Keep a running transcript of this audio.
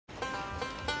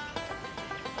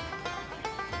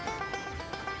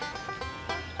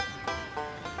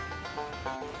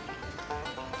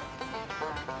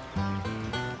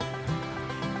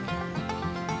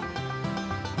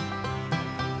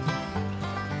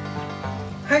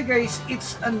Hi guys,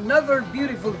 it's another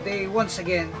beautiful day once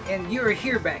again, and you're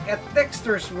here back at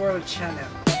Dexter's World Channel.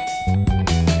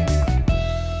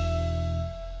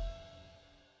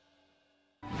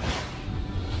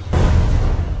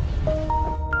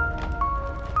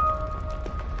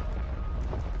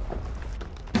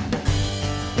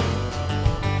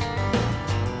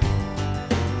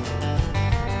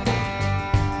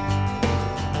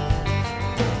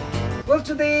 Well,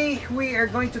 today we are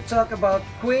going to talk about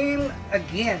quail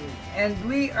again, and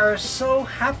we are so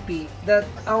happy that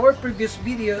our previous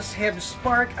videos have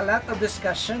sparked a lot of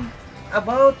discussion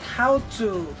about how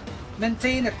to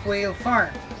maintain a quail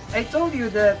farm. I told you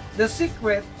that the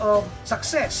secret of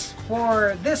success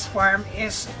for this farm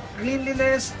is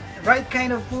cleanliness, right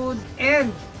kind of food,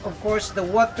 and of course the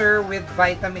water with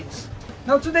vitamins.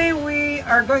 Now today we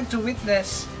are going to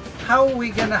witness how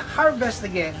we're gonna harvest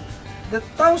again the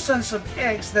thousands of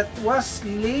eggs that was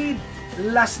laid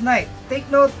last night. Take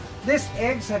note, these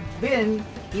eggs have been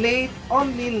laid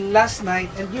only last night,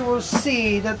 and you will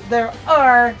see that there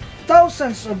are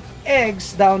thousands of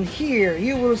eggs down here.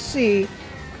 You will see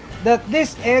that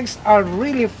these eggs are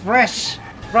really fresh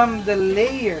from the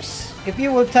layers. If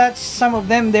you will touch some of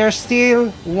them, they're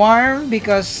still warm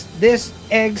because these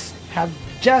eggs have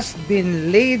just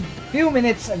been laid few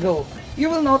minutes ago. You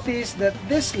will notice that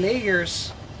these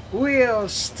layers will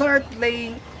start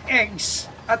laying eggs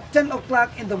at 10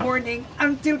 o'clock in the morning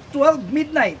until 12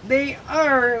 midnight. They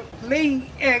are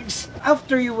laying eggs.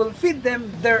 After you will feed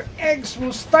them, their eggs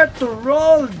will start to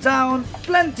roll down.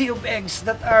 Plenty of eggs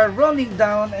that are rolling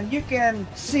down, and you can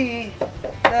see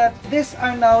that these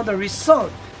are now the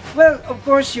result. Well, of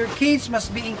course, your cage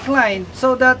must be inclined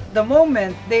so that the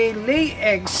moment they lay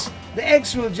eggs, the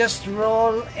eggs will just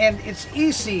roll and it's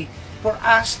easy for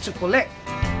us to collect.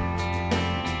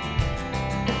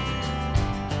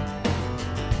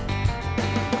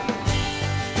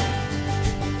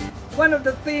 One of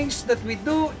the things that we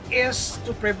do is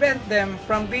to prevent them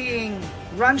from being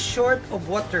run short of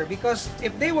water, because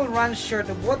if they will run short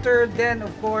of water, then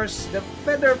of course the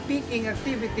feather picking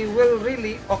activity will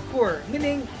really occur,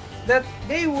 meaning that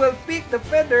they will pick the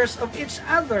feathers of each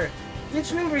other,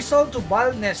 which will result to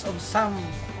baldness of some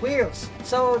quails.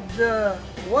 So the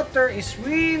water is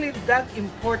really that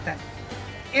important.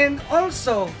 And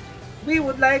also we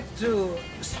would like to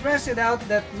stress it out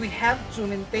that we have to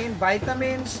maintain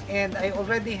vitamins, and I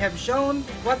already have shown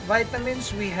what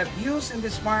vitamins we have used in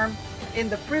this farm in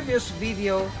the previous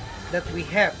video that we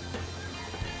have.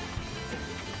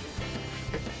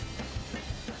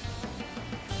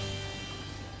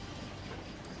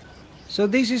 So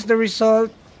this is the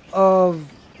result of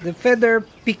the feather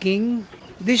picking.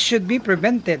 This should be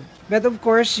prevented. But of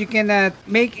course, you cannot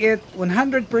make it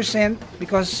 100%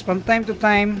 because from time to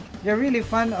time, they're really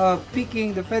fond of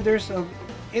picking the feathers of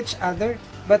each other.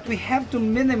 But we have to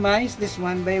minimize this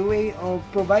one by way of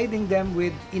providing them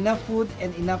with enough food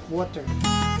and enough water.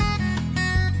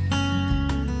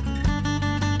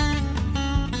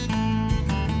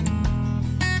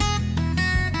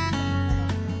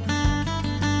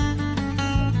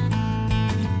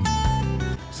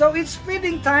 So it's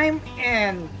feeding time,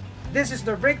 and this is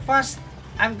their breakfast.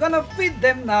 I'm gonna feed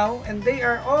them now, and they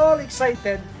are all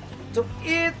excited to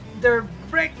eat their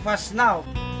breakfast now.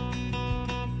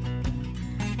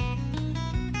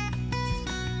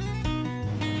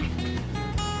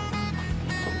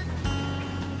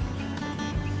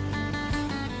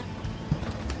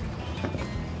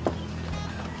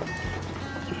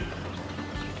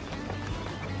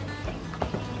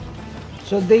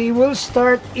 So they will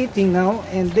start eating now,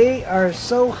 and they are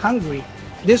so hungry.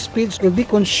 This feeds will be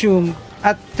consumed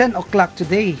at 10 o'clock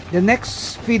today. The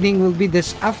next feeding will be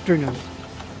this afternoon.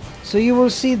 So you will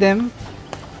see them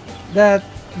that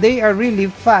they are really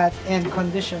fat and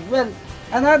conditioned. Well,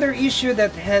 another issue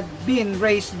that had been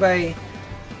raised by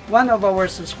one of our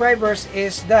subscribers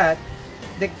is that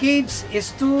the cage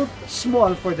is too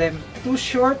small for them, too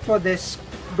short for these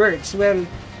birds. Well,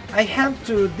 I have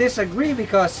to disagree,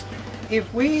 because if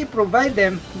we provide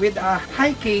them with a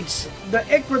high cage, the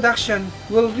egg production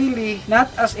will really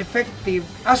not as effective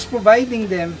as providing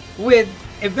them with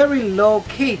a very low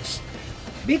cage.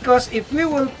 Because if we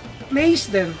will place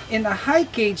them in a high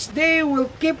cage, they will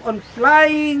keep on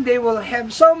flying, they will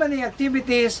have so many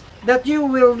activities that you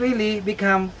will really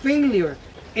become failure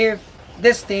if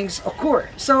these things occur.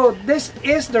 So this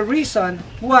is the reason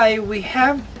why we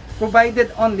have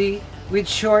provided only with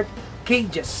short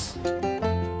cages.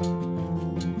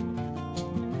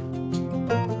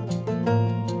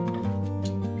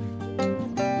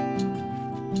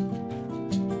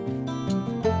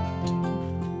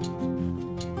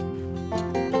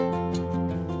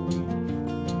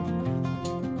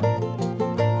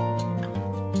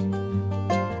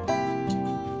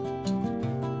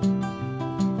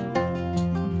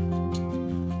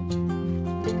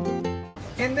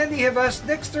 many have asked,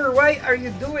 Dexter, why are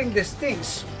you doing these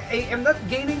things? I am not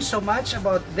gaining so much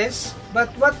about this,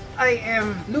 but what I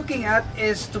am looking at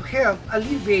is to help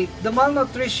alleviate the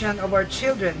malnutrition of our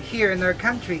children here in our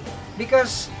country,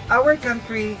 because our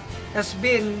country has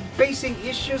been facing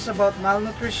issues about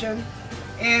malnutrition,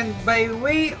 and by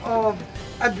way of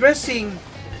addressing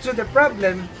to the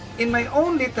problem in my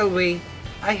own little way,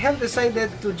 I have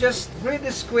decided to just breed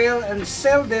this quail and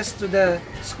sell this to the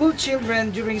school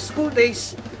children during school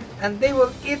days, and they will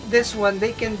eat this one.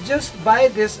 They can just buy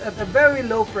this at a very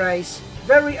low price,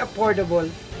 very affordable,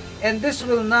 and this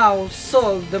will now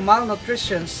solve the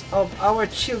malnutrition of our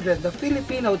children, the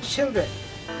Filipino children.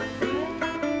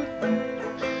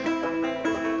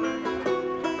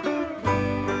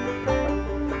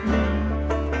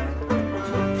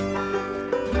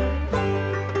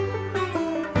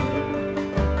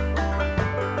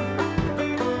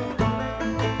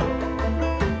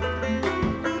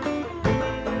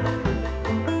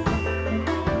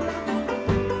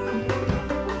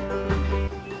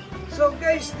 So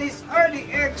guys, these are the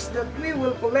eggs that we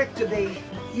will collect today.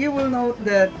 You will note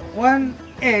that one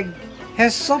egg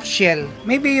has soft shell.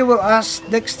 Maybe you will ask,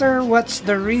 Dexter, what's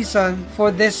the reason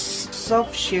for this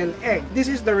soft shell egg? This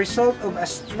is the result of a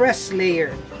stress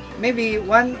layer. Maybe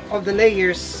one of the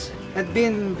layers had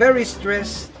been very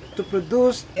stressed to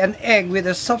produce an egg with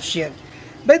a soft shell.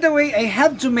 By the way, I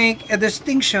have to make a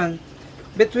distinction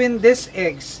between these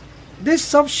eggs. This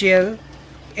soft shell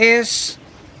is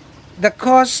the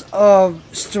cause of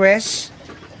stress,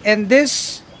 and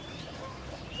this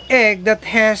egg that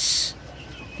has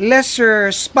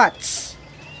lesser spots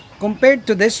compared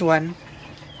to this one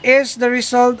is the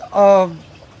result of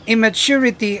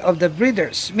immaturity of the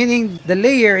breeders, meaning the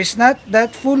layer is not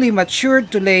that fully matured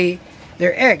to lay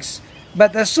their eggs,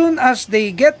 but as soon as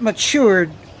they get matured,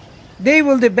 they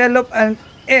will develop an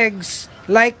eggs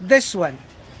like this one.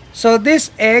 So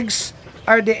these eggs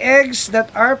are the eggs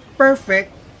that are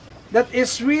perfect, that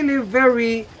is really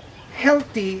very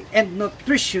healthy and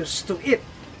nutritious to eat.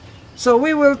 So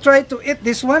we will try to eat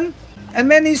this one. And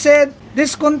many said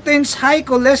this contains high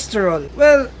cholesterol.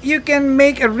 Well, you can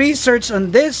make a research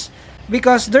on this,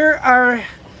 because there are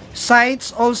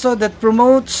sites also that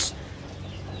promotes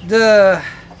the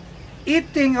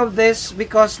eating of this,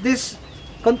 because this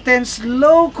contains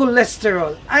low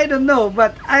cholesterol. I don't know,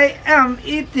 but I am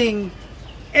eating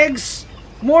eggs,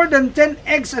 more than 10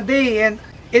 eggs a day, and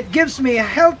it gives me a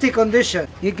healthy condition.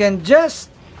 You can just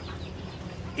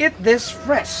eat this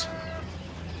fresh.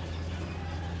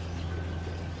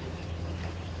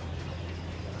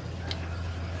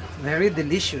 Very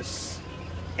delicious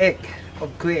egg of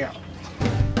quail.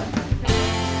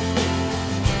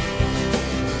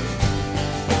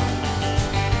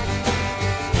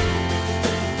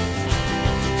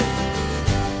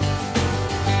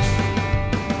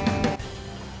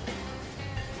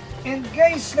 And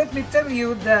guys, let me tell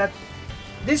you that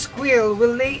this quail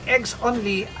will lay eggs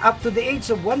only up to the age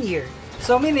of 1 year.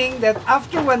 So meaning that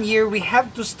after 1 year, we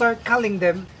have to start culling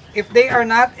them. If they are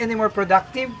not anymore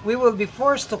productive, we will be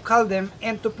forced to cull them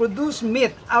and to produce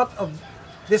meat out of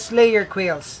these layer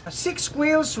quails. 6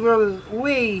 quails will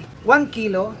weigh 1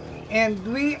 kilo, and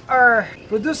we are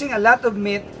producing a lot of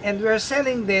meat, and we are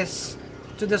selling this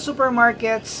to the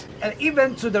supermarkets and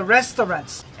even to the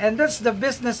restaurants. And that's the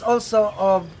business also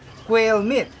of quail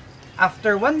meat.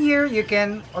 After 1 year, you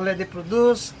can already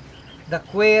produce the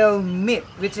quail meat,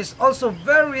 which is also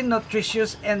very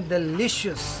nutritious and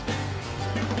delicious.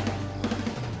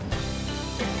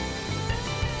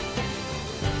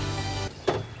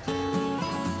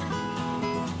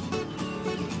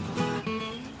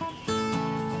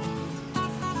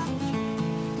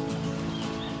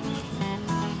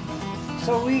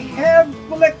 So we have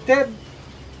collected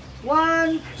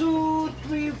 1, 2,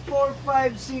 3, 4,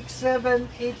 5, 6, 7,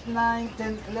 8, 9,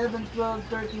 10, 11, 12,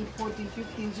 13, 14,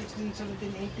 15, 16,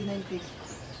 17, 18, 19,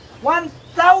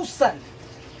 1,000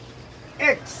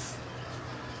 eggs.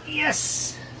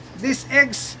 Yes, these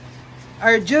eggs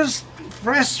are just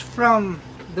fresh from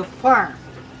the farm,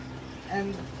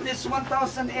 and this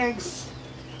 1,000 eggs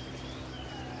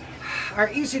are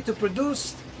easy to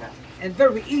produce and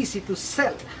very easy to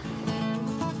sell.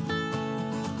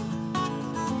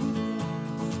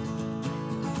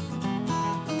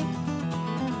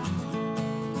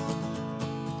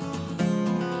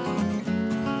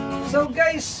 So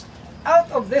guys, out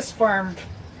of this farm,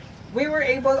 we were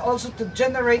able also to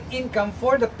generate income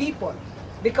for the people,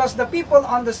 because the people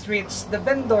on the streets, the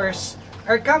vendors,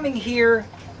 are coming here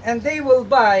and they will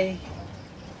buy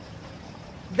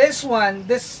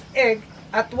this egg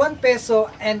at 1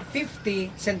 peso and 50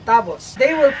 centavos.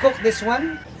 They will cook this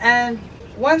one, and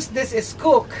once this is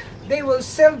cooked, they will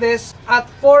sell this at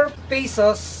 4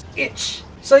 pesos each.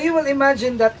 So you will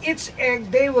imagine that each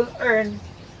egg they will earn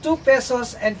 2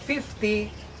 pesos and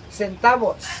 50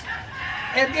 centavos.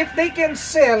 And if they can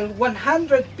sell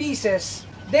 100 pieces,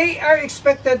 they are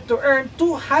expected to earn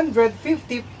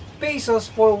 250 pesos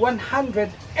for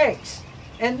 100 eggs.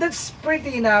 And that's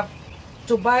pretty enough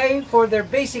to buy for their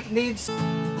basic needs.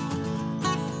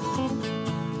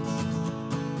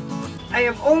 I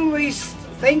am always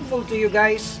thankful to you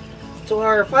guys, to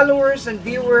our followers and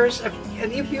viewers,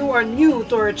 and if you are new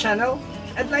to our channel,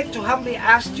 I'd like to humbly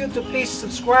ask you to please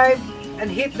subscribe and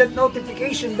hit that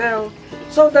notification bell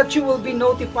so that you will be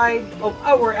notified of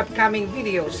our upcoming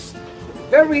videos.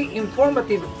 Very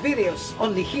informative videos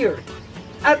only here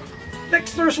at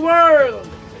Dexter's World!